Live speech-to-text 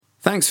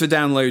Thanks for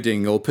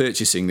downloading or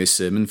purchasing this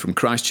sermon from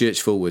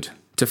Christchurch Forward.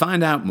 To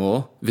find out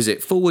more,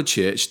 visit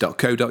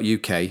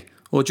forwardchurch.co.uk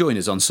or join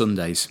us on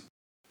Sundays.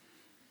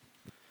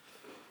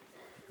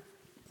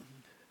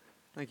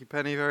 Thank you,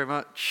 Penny, very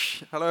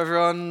much. Hello,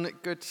 everyone.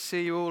 Good to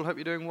see you all. Hope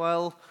you're doing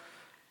well.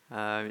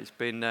 It's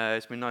been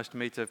nice to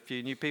meet a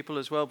few new people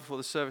as well before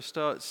the service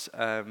starts.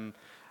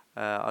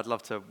 I'd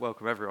love to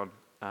welcome everyone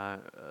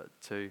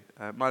to.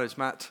 My name's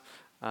Matt,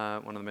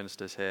 one of the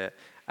ministers here,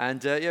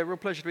 and real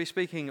pleasure to be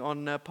speaking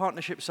on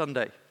Partnership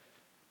Sunday.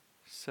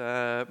 It's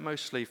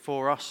mostly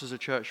for us as a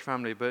church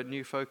family, but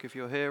new folk, if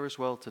you're here as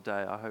well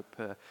today, I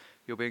hope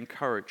you'll be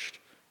encouraged.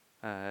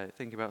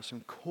 Thinking about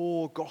some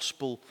core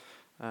gospel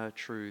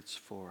truths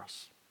for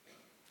us.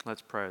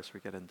 Let's pray as we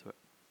get into it.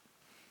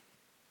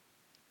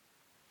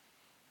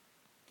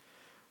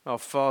 Our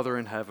Father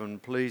in heaven,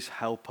 please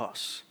help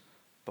us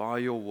by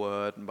your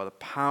word and by the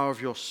power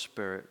of your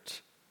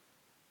Spirit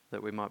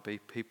that we might be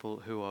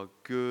people who are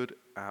good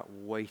at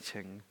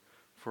waiting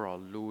for our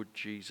Lord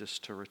Jesus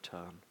to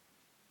return.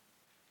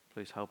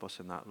 Please help us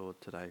in that, Lord,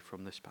 today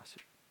from this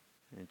passage.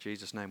 In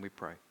Jesus' name we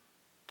pray.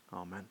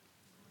 Amen.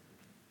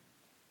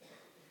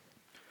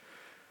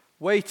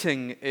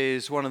 Waiting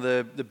is one of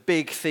the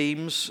big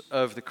themes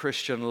of the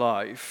Christian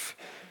life,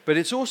 but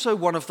it's also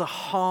one of the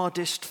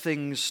hardest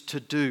things to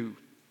do.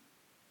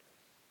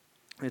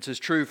 It's as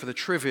true for the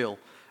trivial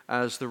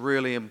as the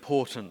really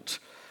important.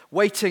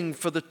 Waiting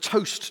for the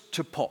toast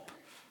to pop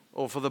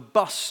or for the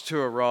bus to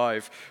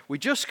arrive. We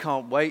just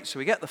can't wait, so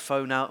we get the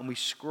phone out and we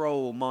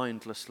scroll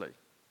mindlessly.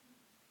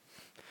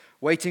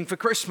 Waiting for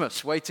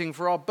Christmas, waiting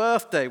for our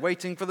birthday,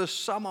 waiting for the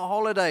summer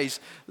holidays.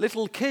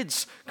 Little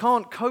kids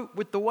can't cope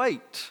with the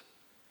wait.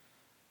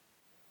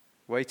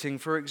 Waiting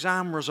for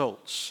exam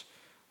results,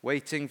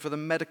 waiting for the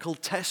medical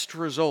test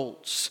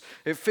results.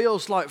 It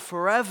feels like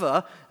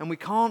forever and we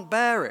can't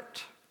bear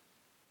it.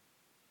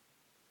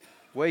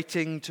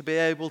 Waiting to be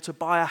able to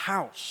buy a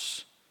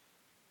house,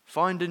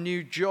 find a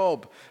new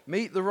job,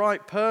 meet the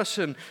right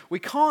person. We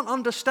can't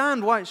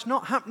understand why it's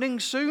not happening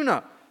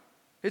sooner.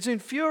 It's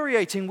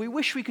infuriating. We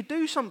wish we could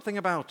do something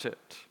about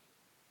it.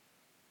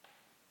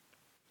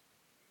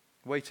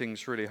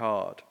 Waiting's really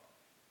hard.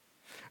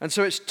 And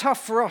so it's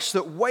tough for us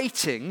that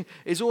waiting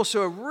is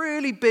also a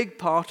really big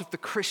part of the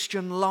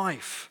Christian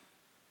life.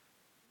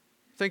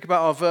 Think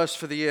about our verse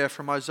for the year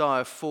from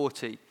Isaiah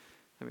 40.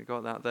 I think we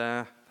got that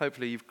there.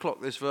 Hopefully you've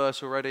clocked this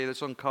verse already.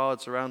 It's on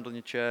cards around on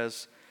your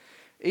chairs.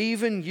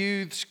 Even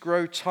youths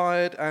grow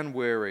tired and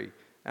weary,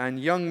 and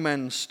young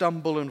men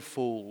stumble and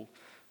fall.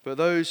 But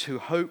those who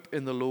hope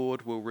in the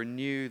Lord will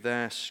renew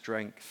their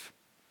strength.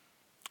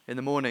 In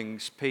the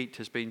mornings, Pete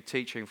has been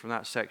teaching from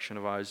that section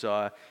of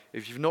Isaiah.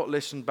 If you've not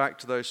listened back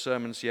to those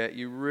sermons yet,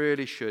 you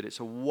really should. It's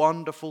a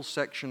wonderful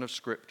section of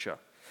Scripture.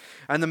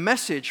 And the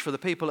message for the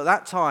people at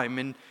that time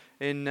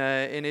in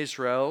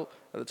Israel,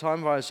 at the time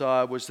of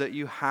Isaiah, was that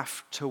you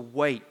have to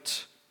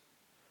wait.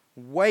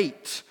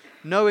 Wait,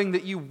 knowing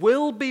that you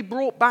will be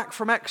brought back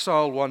from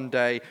exile one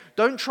day.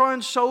 Don't try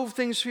and solve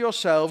things for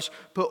yourselves.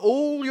 Put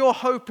all your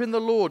hope in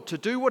the Lord to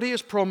do what He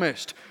has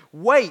promised.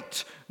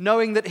 Wait,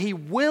 knowing that He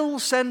will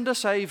send a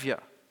Savior.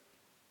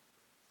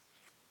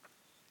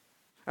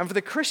 And for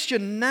the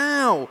Christian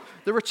now,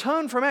 the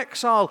return from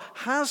exile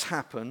has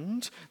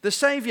happened. The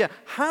Savior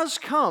has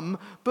come,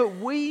 but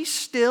we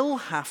still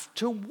have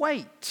to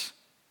wait.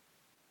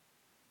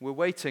 We're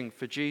waiting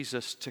for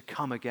Jesus to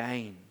come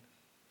again,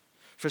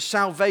 for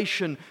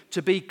salvation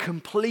to be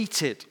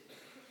completed.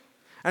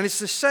 And it's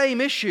the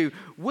same issue.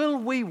 Will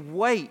we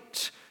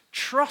wait,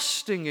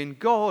 trusting in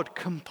God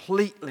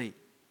completely?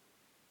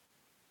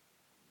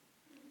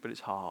 But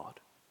it's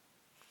hard.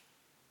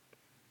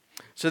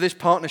 So this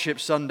Partnership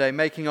Sunday,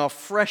 making our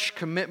fresh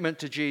commitment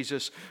to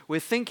Jesus, we're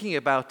thinking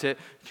about it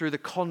through the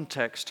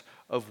context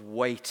of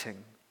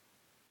waiting.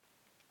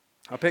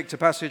 I picked a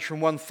passage from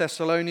 1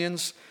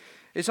 Thessalonians.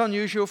 It's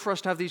unusual for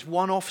us to have these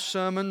one-off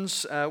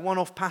sermons,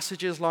 one-off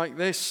passages like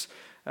this.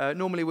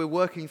 Normally we're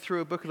working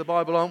through a book of the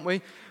Bible, aren't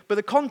we? But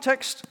the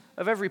context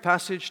of every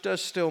passage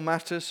does still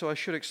matter, so I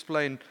should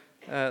explain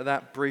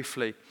that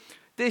briefly.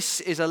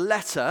 This is a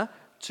letter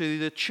to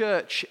the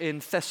church in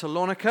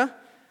Thessalonica.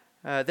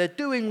 They're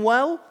doing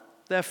well.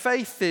 Their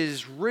faith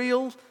is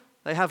real.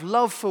 They have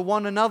love for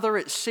one another.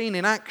 It's seen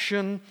in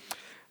action.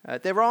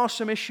 There are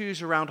some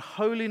issues around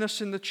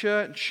holiness in the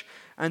church,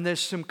 and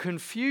there's some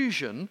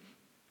confusion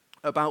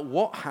about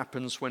what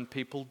happens when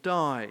people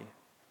die.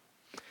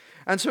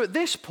 And so at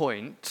this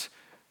point,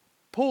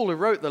 Paul, who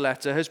wrote the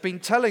letter, has been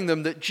telling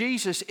them that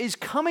Jesus is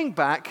coming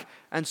back,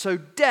 and so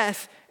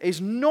death is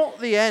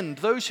not the end.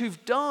 Those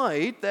who've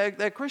died,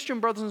 they're Christian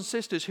brothers and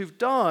sisters who've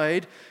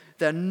died,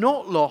 they're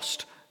not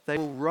lost. They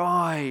will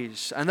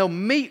rise, and they'll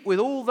meet with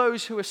all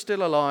those who are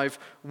still alive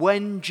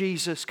when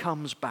Jesus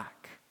comes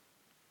back.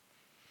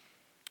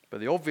 But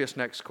the obvious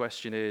next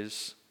question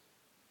is,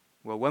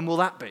 well, when will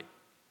that be?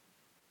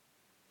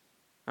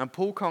 And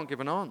Paul can't give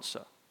an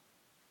answer,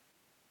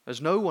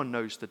 as no one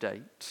knows the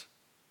date.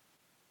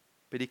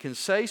 But he can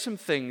say some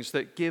things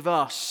that give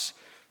us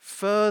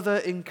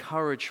further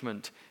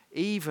encouragement,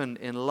 even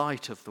in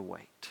light of the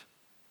wait.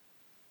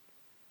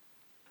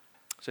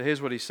 So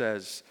here's what he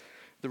says.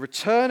 The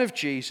return of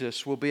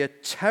Jesus will be a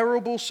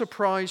terrible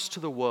surprise to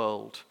the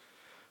world,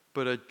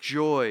 but a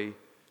joy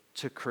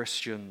to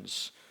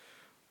Christians.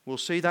 We'll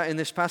see that in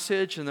this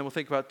passage, and then we'll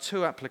think about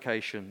two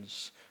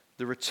applications.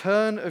 The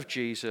return of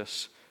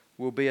Jesus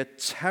will be a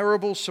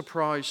terrible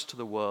surprise to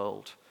the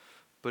world,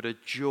 but a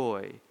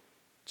joy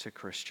to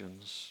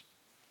Christians.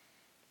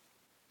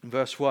 In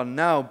verse 1,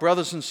 now,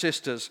 brothers and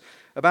sisters,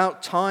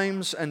 about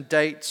times and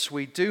dates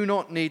we do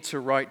not need to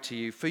write to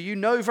you, for you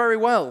know very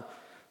well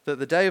that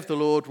the day of the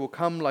Lord will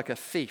come like a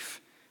thief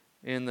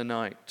in the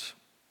night.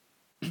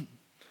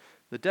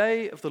 The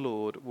day of the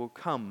Lord will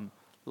come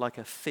like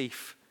a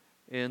thief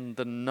in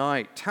the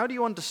night. How do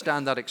you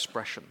understand that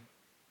expression?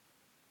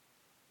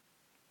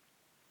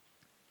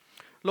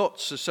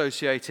 Lots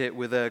associate it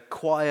with a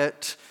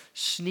quiet,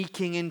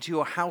 sneaking into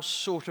your house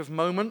sort of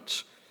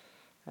moment.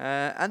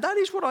 And that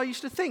is what I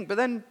used to think. But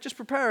then just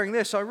preparing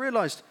this, I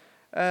realized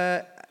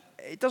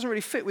it doesn't really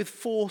fit with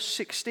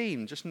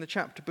 4:16, just in the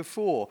chapter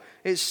before.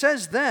 It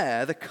says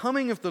there, the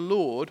coming of the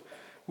Lord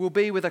will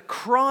be with a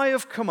cry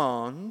of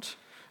command,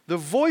 the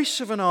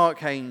voice of an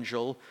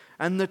archangel,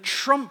 and the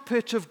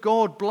trumpet of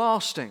God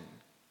blasting.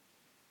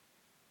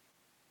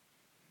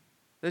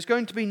 There's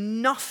going to be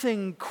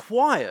nothing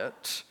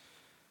quiet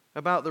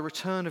about the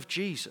return of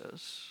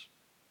Jesus.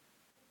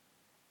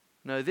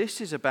 No, this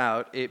is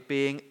about it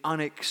being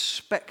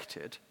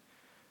unexpected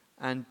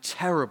and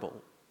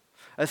terrible.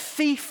 A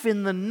thief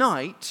in the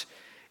night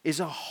is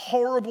a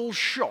horrible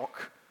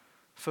shock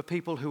for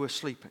people who are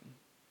sleeping.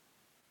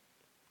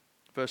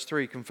 Verse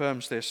 3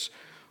 confirms this.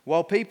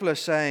 While people are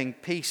saying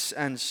peace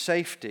and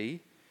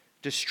safety,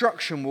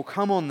 destruction will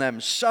come on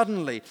them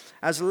suddenly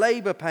as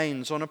labor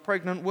pains on a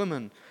pregnant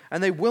woman,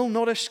 and they will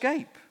not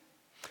escape.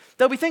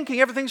 They'll be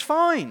thinking everything's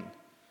fine.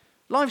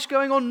 Life's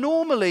going on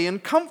normally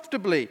and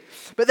comfortably,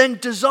 but then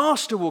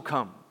disaster will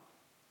come.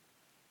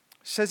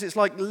 It says it's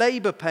like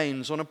labor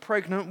pains on a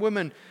pregnant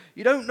woman.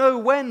 You don't know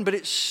when, but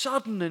it's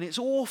sudden and it's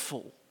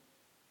awful.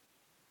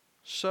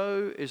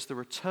 So is the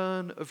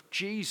return of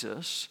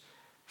Jesus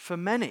for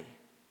many.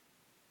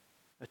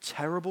 A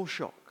terrible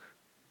shock.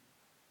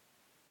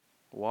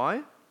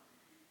 Why?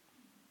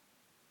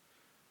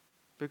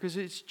 Because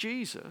it's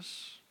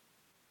Jesus,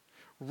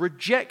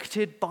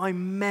 rejected by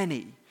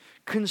many,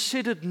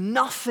 considered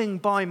nothing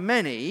by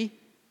many,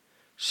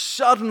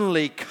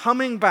 suddenly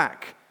coming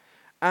back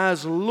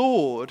as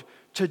Lord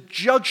to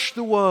judge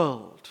the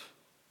world.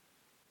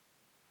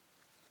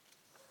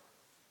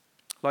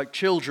 Like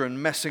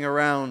children messing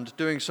around,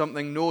 doing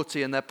something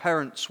naughty, and their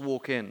parents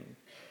walk in.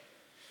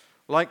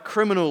 Like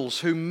criminals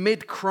who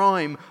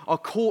mid-crime are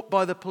caught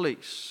by the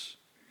police.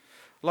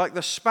 Like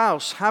the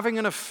spouse having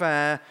an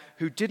affair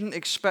who didn't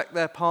expect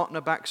their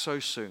partner back so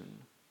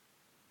soon.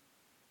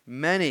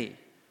 Many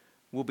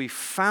will be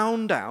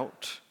found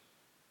out,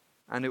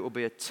 and it will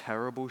be a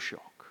terrible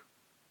shock.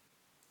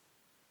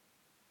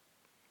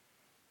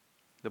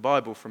 The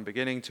Bible, from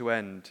beginning to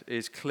end,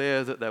 is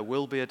clear that there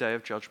will be a day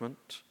of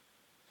judgment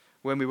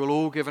when we will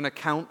all give an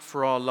account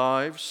for our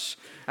lives,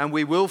 and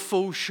we will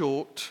fall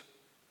short.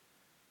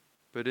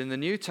 But in the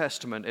New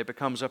Testament, it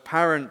becomes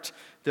apparent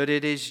that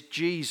it is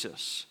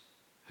Jesus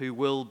who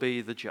will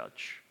be the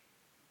judge.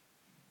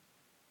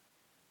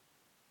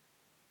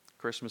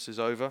 Christmas is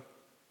over.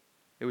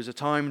 It was a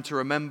time to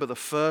remember the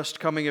first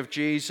coming of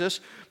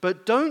Jesus,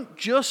 but don't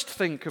just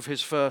think of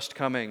his first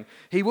coming.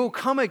 He will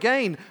come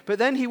again, but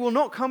then he will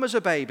not come as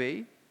a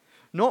baby,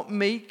 not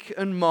meek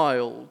and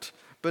mild,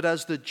 but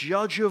as the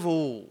judge of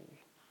all.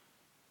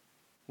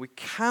 We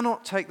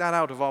cannot take that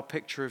out of our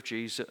picture of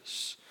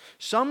Jesus.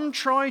 Some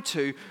try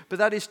to, but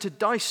that is to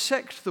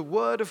dissect the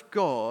Word of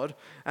God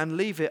and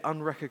leave it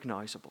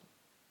unrecognizable.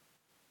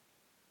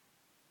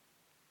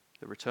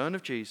 The return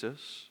of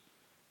Jesus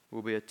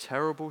will be a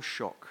terrible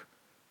shock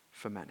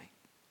for many.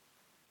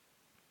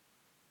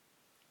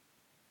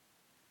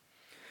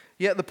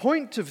 Yet the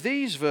point of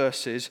these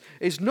verses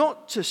is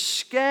not to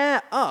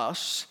scare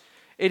us,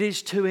 it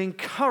is to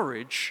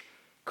encourage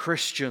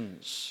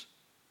Christians.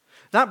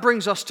 That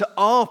brings us to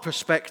our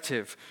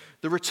perspective.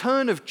 The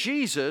return of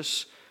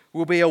Jesus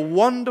will be a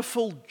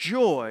wonderful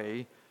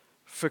joy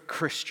for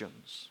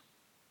Christians.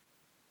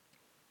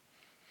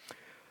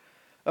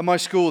 At my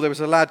school, there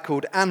was a lad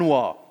called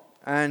Anwar,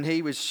 and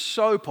he was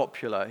so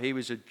popular. He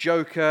was a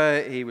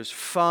joker, he was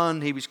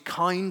fun, he was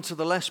kind to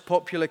the less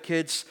popular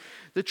kids.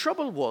 The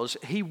trouble was,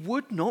 he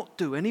would not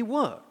do any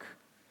work.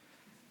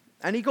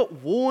 And he got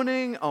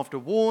warning after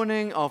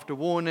warning after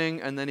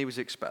warning, and then he was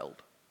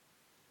expelled.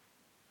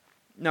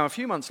 Now, a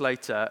few months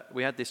later,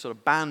 we had this sort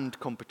of band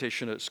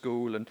competition at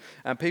school, and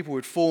people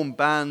would form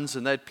bands,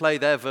 and they'd play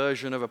their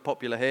version of a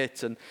popular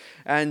hit,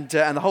 and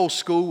the whole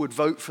school would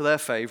vote for their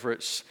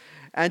favorites.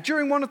 And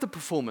during one of the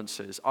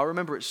performances, I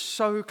remember it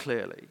so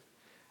clearly,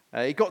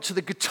 he got to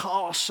the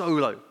guitar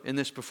solo in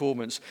this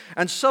performance,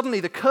 and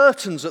suddenly the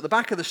curtains at the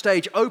back of the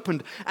stage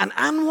opened, and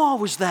Anwar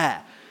was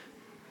there.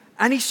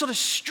 And he sort of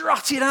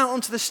strutted out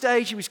onto the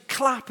stage, he was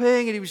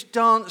clapping, and he was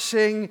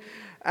dancing,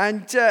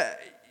 and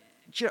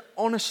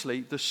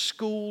honestly, the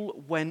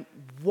school went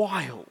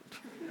wild.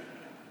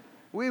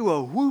 We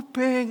were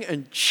whooping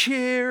and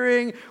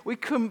cheering. We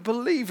couldn't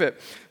believe it.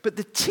 But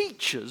the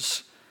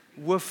teachers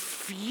were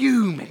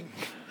fuming.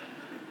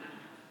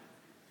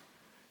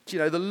 Do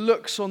you know, the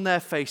looks on their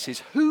faces.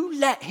 Who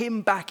let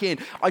him back in?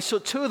 I saw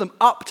two of them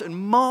upped and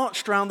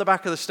marched around the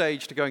back of the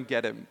stage to go and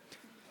get him.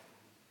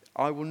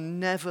 I will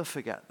never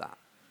forget that.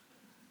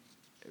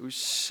 It was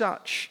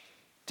such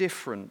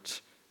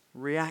different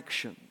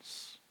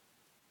reactions.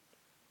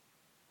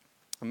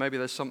 And maybe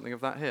there's something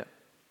of that here.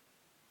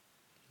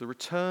 The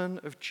return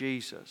of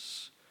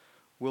Jesus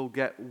will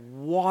get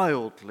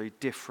wildly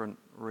different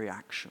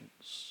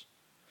reactions.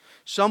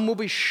 Some will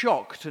be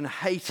shocked and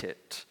hate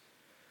it,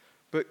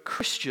 but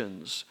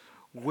Christians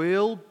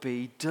will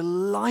be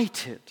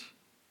delighted.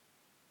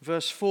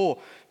 Verse 4,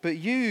 but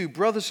you,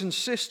 brothers and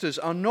sisters,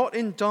 are not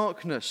in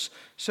darkness,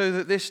 so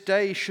that this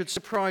day should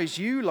surprise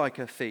you like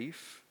a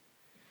thief.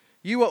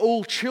 You are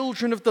all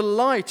children of the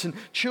light and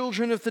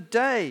children of the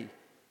day.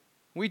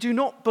 We do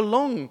not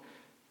belong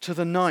to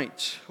the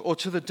night or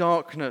to the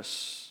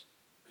darkness.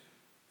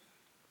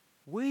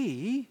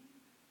 We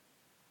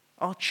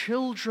are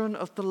children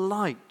of the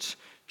light,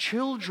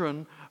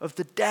 children of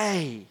the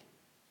day.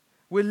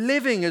 We're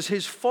living as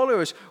his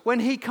followers. When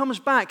he comes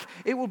back,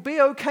 it will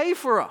be okay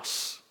for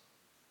us.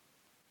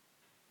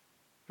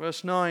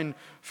 Verse 9,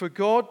 for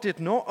God did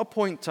not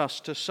appoint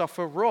us to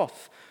suffer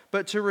wrath,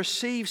 but to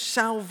receive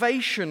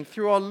salvation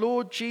through our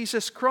Lord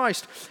Jesus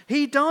Christ.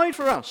 He died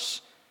for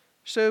us,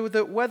 so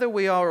that whether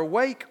we are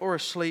awake or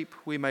asleep,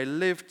 we may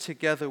live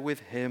together with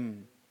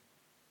him.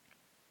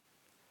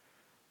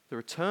 The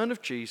return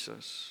of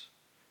Jesus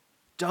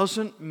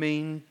doesn't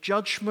mean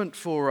judgment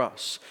for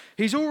us.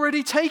 He's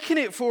already taken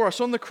it for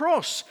us on the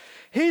cross.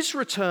 His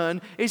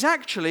return is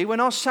actually when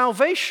our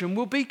salvation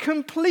will be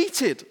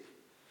completed.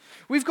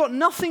 We've got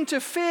nothing to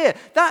fear.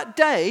 That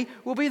day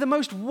will be the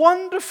most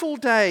wonderful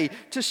day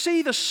to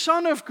see the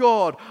Son of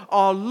God,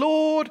 our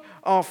Lord,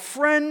 our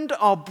friend,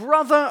 our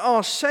brother,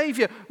 our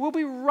Savior. We'll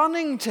be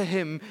running to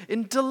him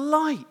in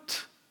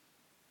delight.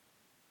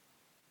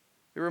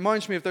 It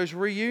reminds me of those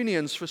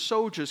reunions for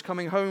soldiers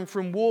coming home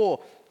from war.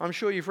 I'm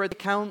sure you've read the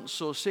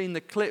accounts or seen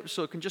the clips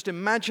or can just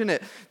imagine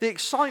it. The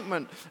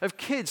excitement of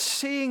kids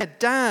seeing their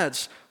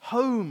dads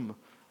home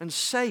and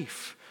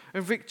safe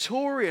and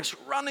victorious,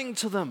 running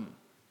to them.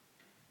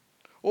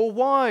 Or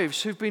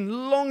wives who've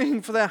been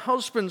longing for their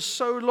husbands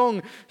so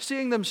long,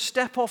 seeing them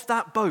step off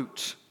that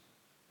boat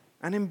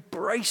and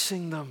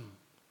embracing them.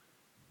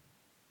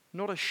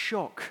 Not a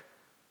shock,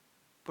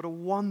 but a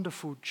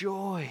wonderful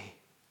joy.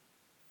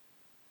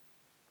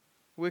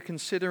 We're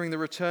considering the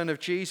return of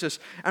Jesus,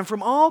 and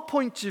from our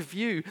point of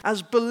view,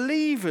 as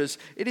believers,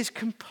 it is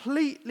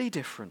completely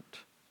different.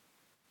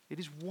 It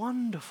is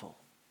wonderful.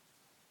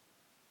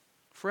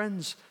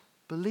 Friends,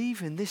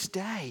 believe in this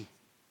day.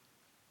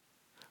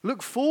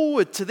 Look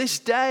forward to this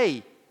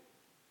day.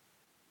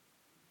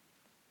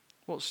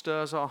 What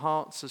stirs our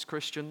hearts as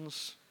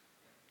Christians?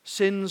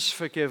 Sins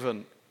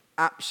forgiven.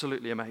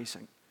 Absolutely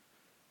amazing.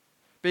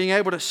 Being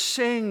able to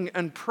sing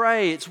and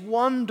pray, it's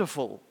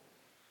wonderful.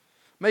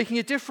 Making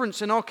a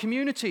difference in our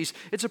communities,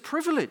 it's a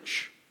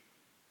privilege.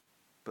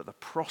 But the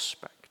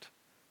prospect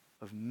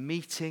of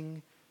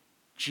meeting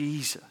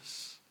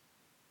Jesus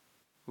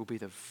will be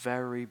the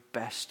very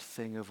best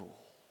thing of all.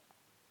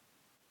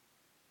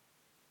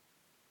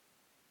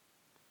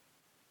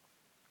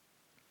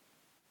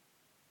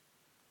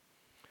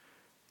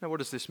 Now, what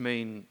does this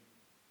mean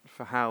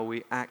for how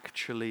we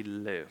actually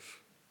live?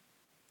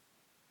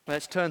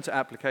 Let's turn to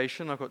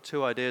application. I've got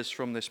two ideas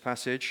from this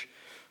passage.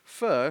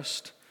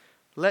 First,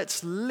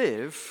 let's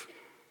live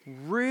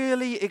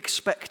really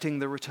expecting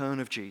the return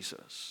of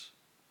Jesus.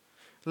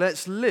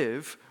 Let's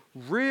live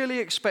really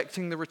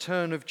expecting the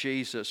return of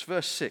Jesus.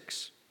 Verse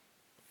 6.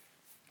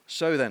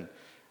 So then,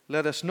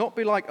 let us not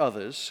be like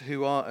others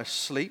who are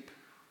asleep,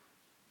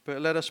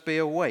 but let us be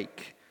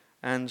awake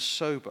and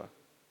sober.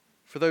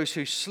 For those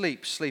who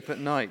sleep, sleep at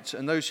night,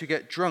 and those who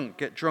get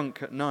drunk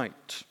at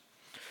night.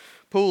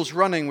 Paul's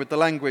running with the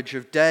language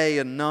of day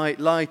and night,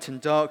 light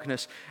and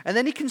darkness, and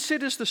then he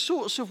considers the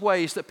sorts of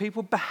ways that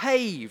people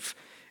behave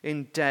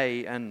in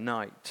day and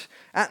night.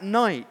 At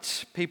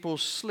night, people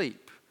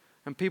sleep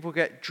and people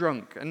get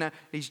drunk. And now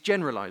he's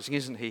generalizing,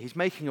 isn't he? He's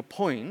making a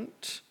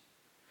point.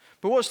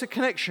 But what's the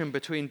connection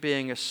between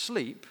being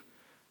asleep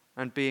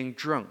and being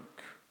drunk?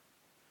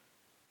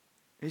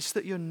 It's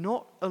that you're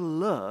not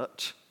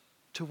alert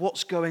to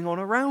what's going on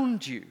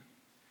around you.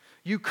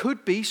 You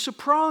could be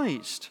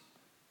surprised.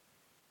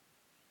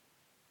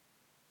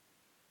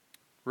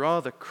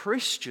 Rather,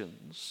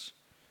 Christians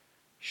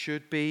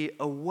should be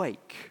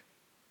awake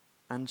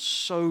and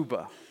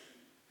sober.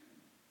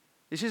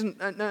 This isn't,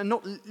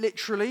 not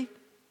literally,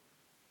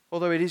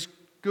 although it is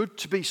good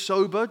to be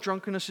sober.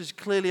 Drunkenness is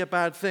clearly a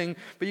bad thing,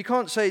 but you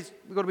can't say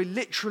we've got to be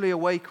literally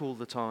awake all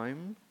the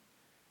time.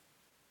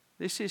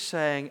 This is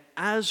saying,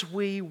 as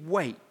we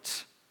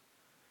wait,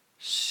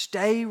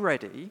 stay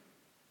ready,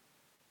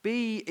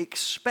 be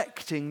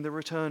expecting the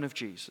return of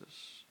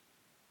Jesus.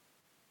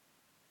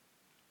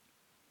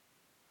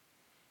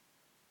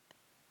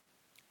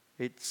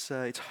 It's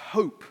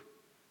hope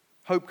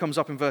Hope comes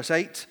up in verse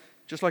 8,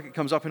 just like it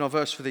comes up in our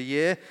verse for the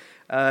year.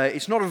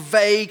 It's not a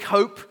vague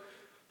hope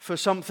for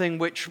something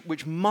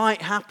which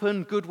might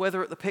happen, good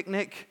weather at the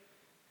picnic.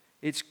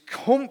 It's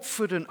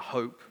confident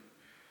hope,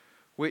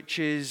 which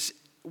is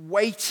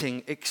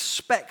waiting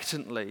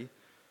expectantly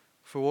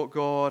for what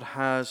God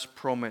has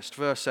promised.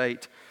 Verse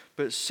 8,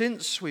 but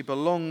since we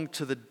belong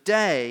to the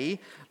day,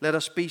 let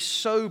us be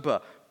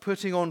sober,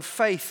 putting on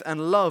faith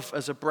and love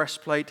as a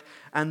breastplate,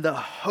 and the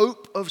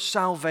hope of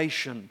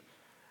salvation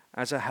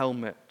as a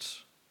helmet.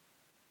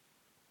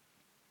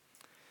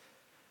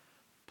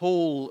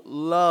 Paul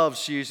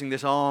loves using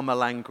this armor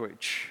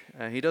language.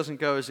 He doesn't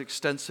go as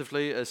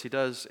extensively as he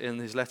does in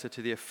his letter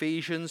to the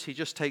Ephesians. He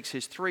just takes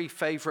his three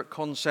favorite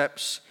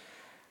concepts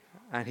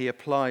and he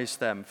applies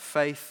them: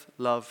 faith,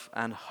 love,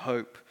 and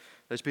hope.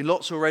 There's been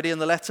lots already in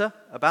the letter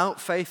about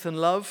faith and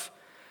love,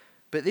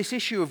 but this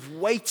issue of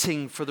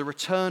waiting for the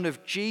return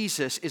of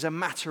Jesus is a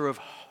matter of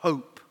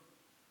hope.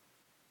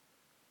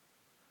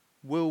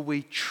 Will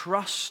we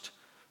trust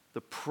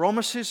the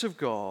promises of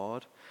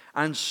God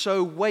and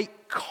so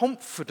wait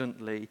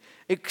confidently,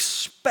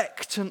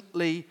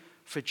 expectantly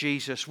for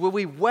Jesus? Will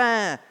we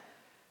wear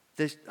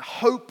the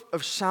hope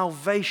of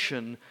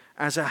salvation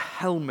as a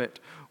helmet?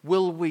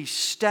 Will we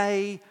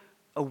stay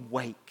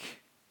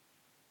awake?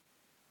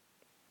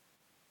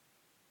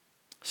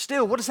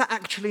 Still, what does that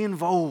actually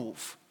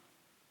involve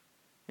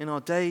in our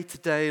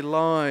day-to-day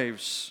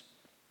lives?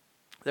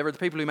 There are the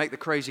people who make the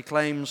crazy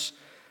claims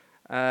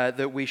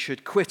that we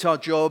should quit our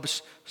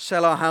jobs,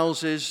 sell our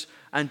houses,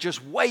 and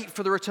just wait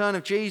for the return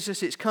of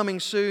Jesus. It's coming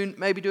soon.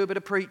 Maybe do a bit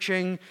of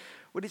preaching.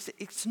 Well,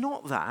 it's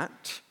not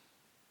that,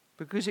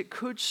 because it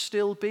could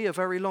still be a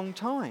very long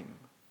time.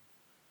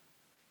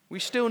 We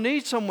still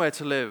need somewhere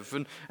to live,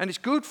 and it's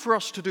good for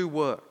us to do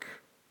work.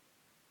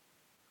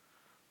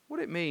 What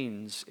it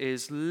means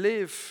is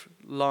live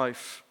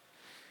life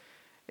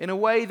in a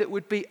way that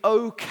would be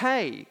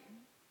okay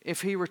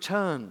if he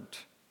returned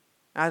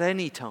at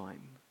any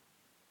time.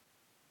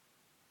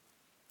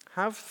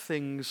 Have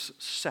things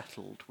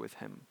settled with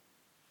him.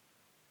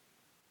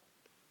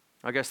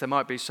 I guess there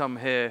might be some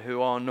here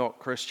who are not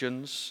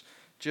Christians,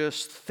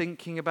 just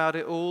thinking about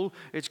it all.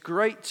 It's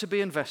great to be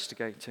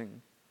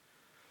investigating,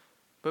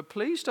 but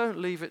please don't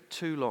leave it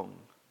too long.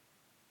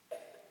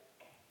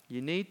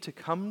 You need to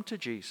come to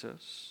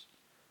Jesus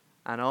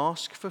and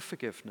ask for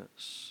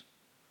forgiveness,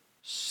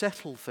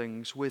 settle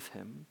things with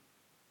him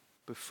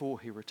before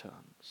he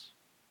returns.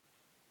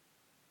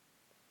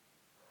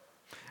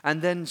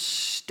 And then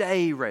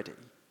stay ready.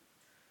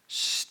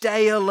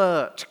 Stay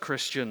alert,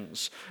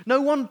 Christians.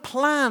 No one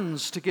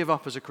plans to give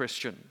up as a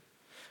Christian,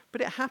 but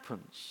it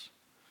happens.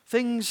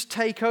 Things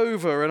take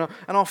over and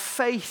our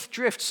faith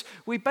drifts.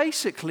 We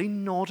basically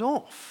nod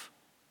off.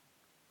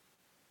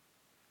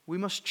 We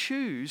must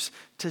choose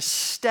to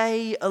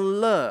stay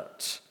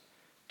alert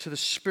to the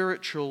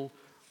spiritual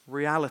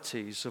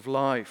realities of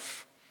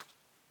life.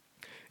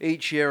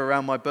 Each year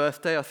around my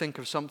birthday, I think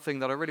of something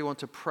that I really want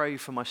to pray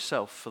for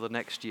myself for the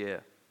next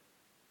year.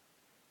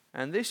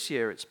 And this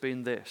year it's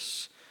been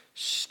this: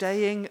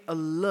 staying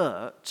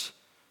alert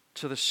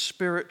to the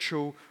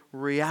spiritual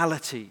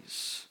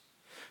realities.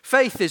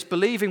 Faith is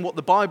believing what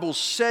the Bible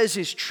says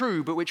is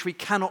true, but which we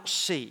cannot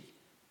see.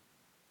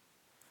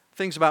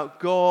 Things about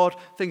God,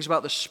 things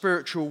about the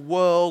spiritual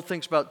world,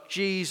 things about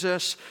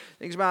Jesus,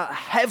 things about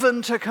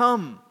heaven to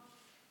come.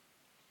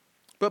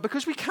 But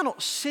because we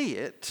cannot see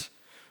it,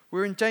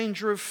 we're in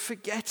danger of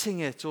forgetting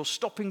it or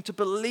stopping to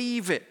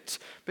believe it,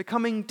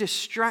 becoming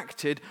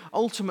distracted,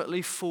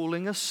 ultimately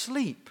falling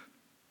asleep.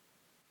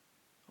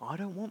 I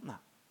don't want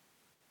that.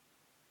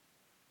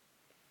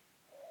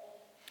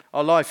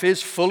 Our life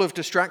is full of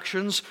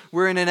distractions.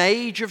 We're in an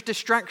age of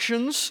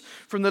distractions,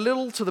 from the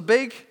little to the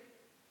big.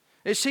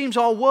 It seems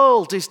our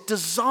world is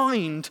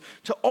designed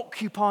to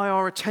occupy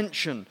our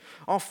attention.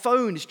 Our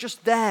phone is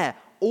just there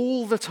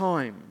all the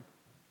time.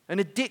 An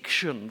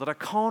addiction that I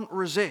can't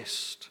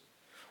resist.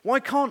 Why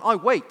can't I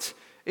wait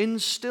in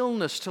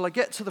stillness till I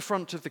get to the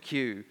front of the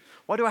queue?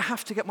 Why do I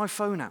have to get my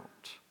phone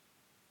out?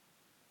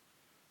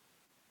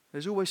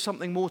 There's always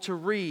something more to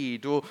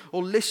read or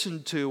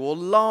listen to or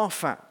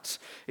laugh at.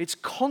 It's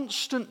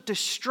constant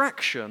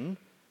distraction,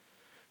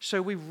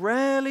 so we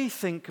rarely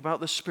think about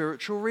the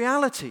spiritual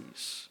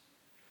realities.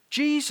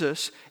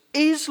 Jesus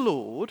is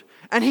Lord,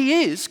 and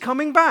he is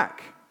coming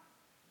back.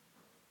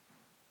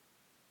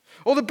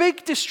 Or the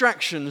big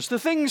distractions, the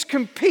things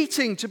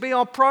competing to be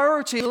our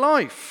priority in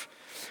life.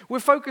 We're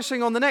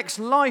focusing on the next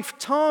life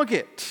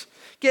target.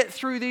 Get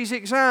through these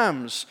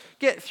exams,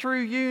 get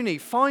through uni,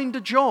 find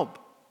a job.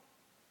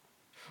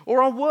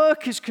 Or our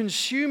work is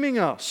consuming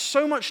us,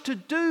 so much to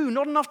do,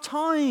 not enough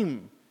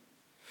time.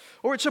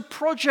 Or it's a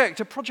project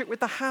with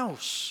the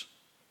house.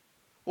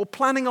 Or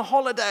planning a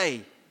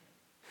holiday.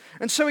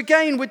 And so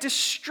again, we're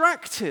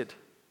distracted.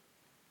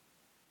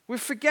 We're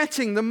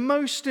forgetting the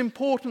most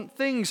important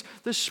things,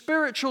 the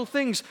spiritual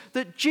things,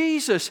 that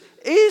Jesus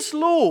is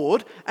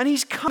Lord and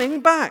he's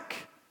coming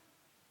back.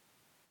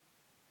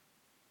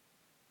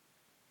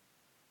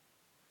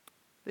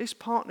 This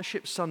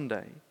Partnership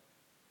Sunday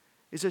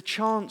is a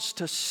chance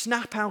to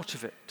snap out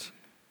of it,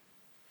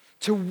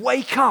 to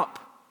wake up,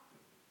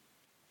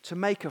 to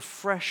make a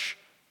fresh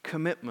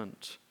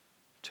commitment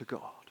to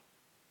God.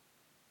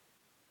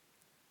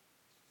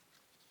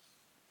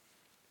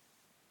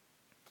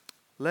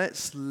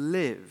 Let's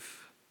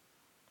live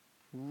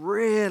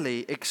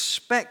really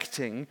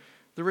expecting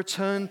the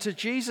return to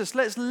Jesus.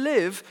 Let's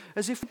live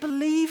as if we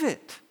believe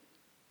it.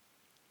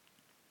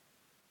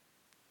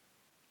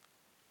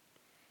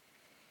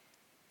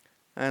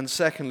 And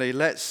secondly,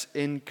 let's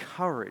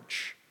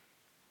encourage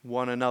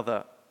one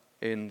another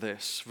in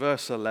this.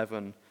 Verse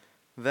 11,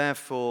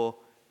 therefore,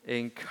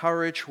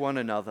 encourage one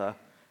another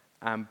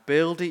and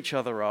build each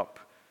other up,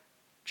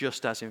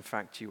 just as in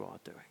fact you are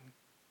doing.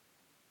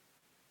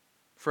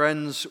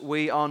 Friends,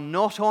 we are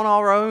not on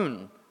our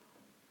own.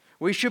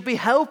 We should be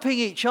helping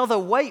each other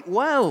wait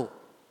well,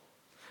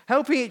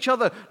 helping each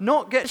other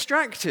not get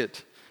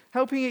distracted,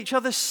 helping each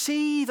other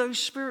see those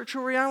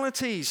spiritual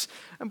realities.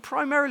 And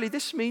primarily,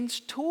 this means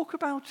talk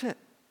about it.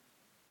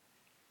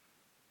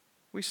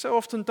 We so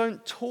often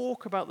don't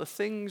talk about the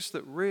things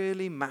that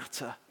really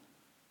matter.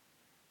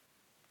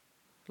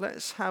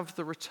 Let's have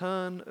the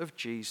return of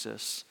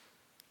Jesus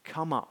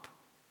come up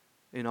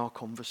in our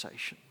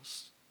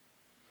conversations.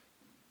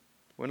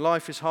 When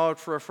life is hard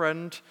for a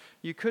friend,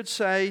 you could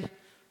say,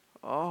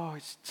 oh,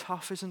 it's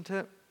tough, isn't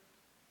it?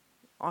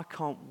 I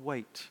can't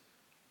wait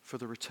for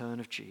the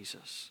return of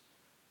Jesus,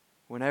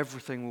 when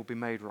everything will be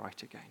made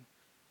right again.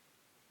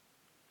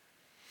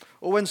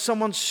 Or when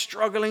someone's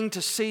struggling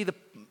to see the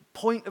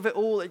point of it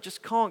all, they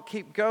just can't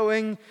keep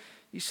going,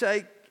 you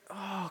say,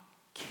 oh,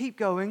 keep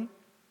going.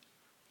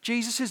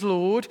 Jesus is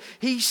Lord.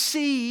 He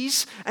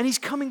sees, and he's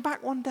coming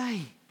back one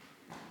day.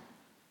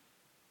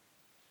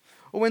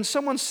 Or when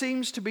someone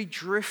seems to be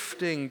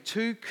drifting,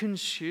 too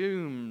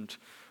consumed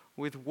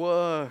with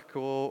work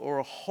or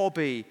a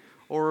hobby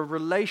or a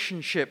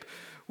relationship,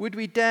 would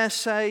we dare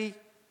say,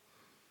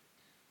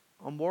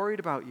 I'm worried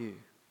about you.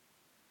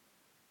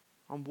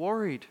 I'm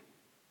worried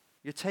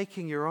you're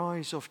taking your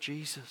eyes off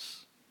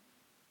Jesus.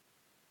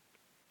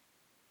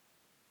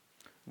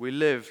 We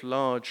live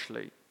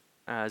largely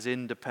as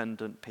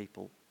independent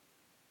people,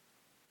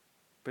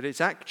 but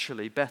it's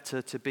actually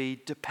better to be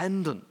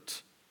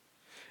dependent,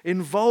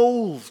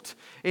 involved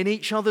in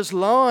each other's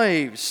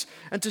lives,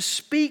 and to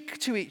speak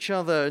to each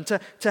other and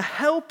to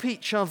help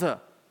each other.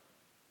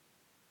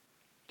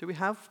 Do we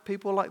have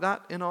people like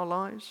that in our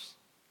lives?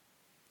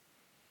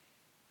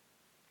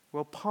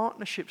 Well,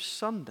 Partnership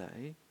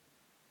Sunday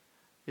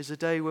is a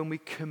day when we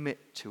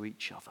commit to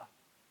each other.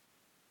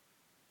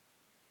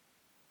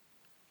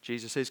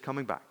 Jesus is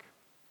coming back.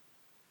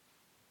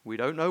 We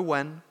don't know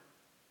when.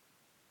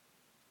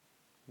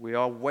 We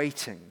are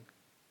waiting.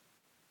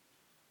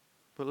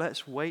 But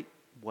let's wait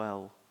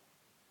well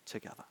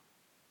together.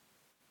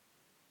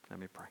 Let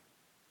me pray.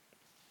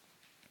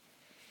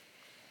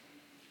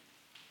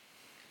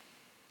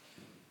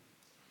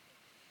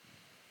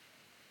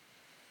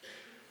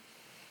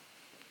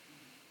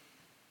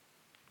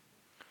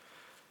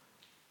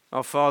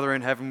 Our Father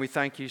in heaven, we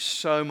thank you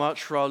so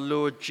much for our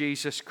Lord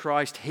Jesus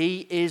Christ.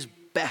 He is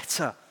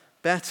better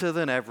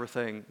than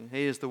everything.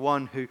 He is the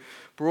one who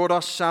brought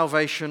us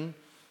salvation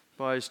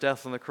by his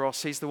death on the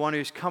cross. He's the one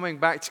who's coming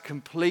back to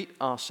complete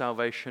our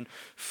salvation.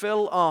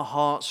 Fill our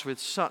hearts with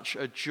such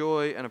a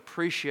joy and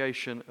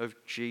appreciation of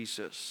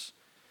Jesus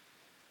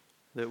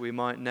that we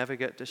might never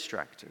get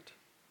distracted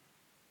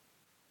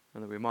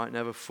and that we might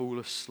never fall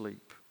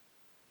asleep.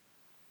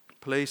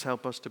 Please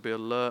help us to be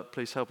alert.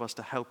 Please help us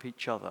to help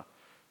each other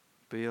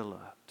be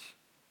alert.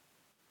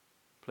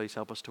 Please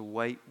help us to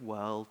wait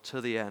well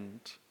to the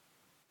end,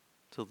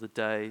 till the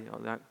day,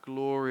 that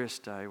glorious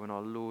day when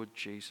our Lord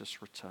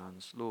Jesus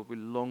returns. Lord, we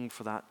long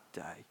for that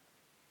day.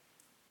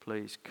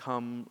 Please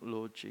come,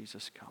 Lord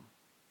Jesus, come.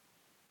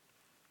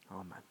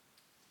 Amen.